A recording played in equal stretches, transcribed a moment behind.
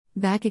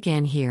Back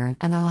again here,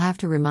 and I'll have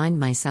to remind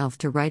myself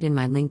to write in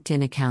my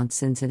LinkedIn account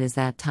since it is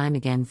that time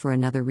again for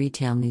another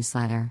retail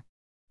newsletter.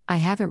 I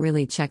haven't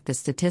really checked the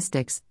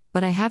statistics,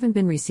 but I haven't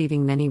been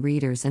receiving many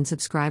readers and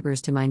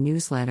subscribers to my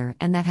newsletter,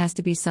 and that has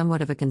to be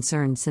somewhat of a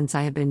concern since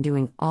I have been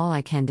doing all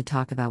I can to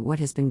talk about what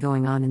has been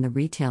going on in the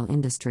retail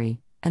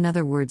industry, in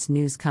other words,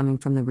 news coming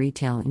from the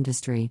retail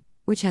industry,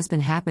 which has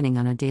been happening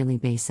on a daily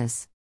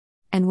basis.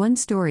 And one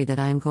story that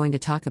I am going to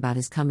talk about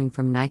is coming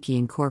from Nike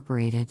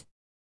Incorporated.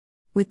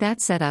 With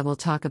that said, I will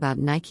talk about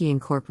Nike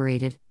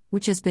Incorporated,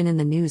 which has been in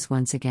the news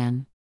once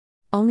again.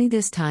 Only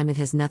this time it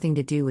has nothing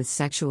to do with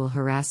sexual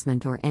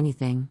harassment or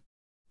anything.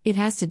 It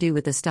has to do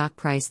with the stock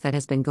price that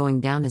has been going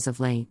down as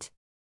of late.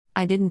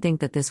 I didn't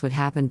think that this would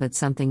happen, but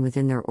something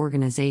within their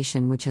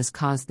organization which has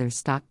caused their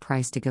stock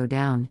price to go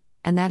down,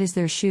 and that is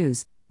their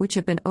shoes, which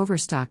have been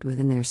overstocked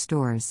within their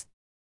stores.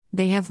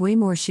 They have way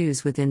more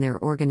shoes within their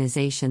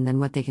organization than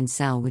what they can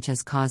sell, which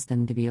has caused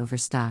them to be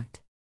overstocked.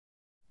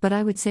 But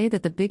I would say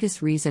that the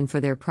biggest reason for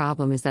their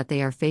problem is that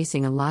they are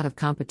facing a lot of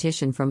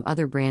competition from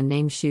other brand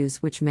name shoes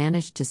which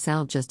manage to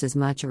sell just as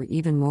much or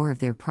even more of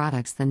their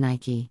products than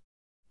Nike.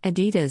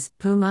 Adidas,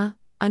 Puma,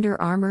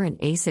 Under Armour and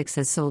Asics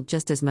has sold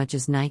just as much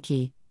as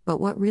Nike,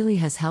 but what really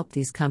has helped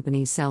these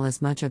companies sell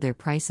as much are their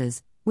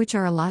prices, which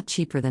are a lot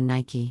cheaper than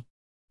Nike.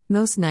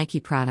 Most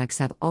Nike products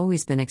have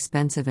always been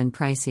expensive and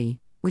pricey,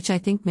 which I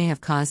think may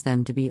have caused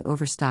them to be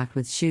overstocked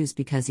with shoes,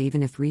 because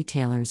even if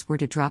retailers were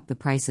to drop the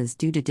prices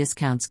due to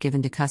discounts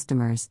given to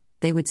customers,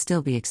 they would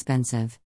still be expensive.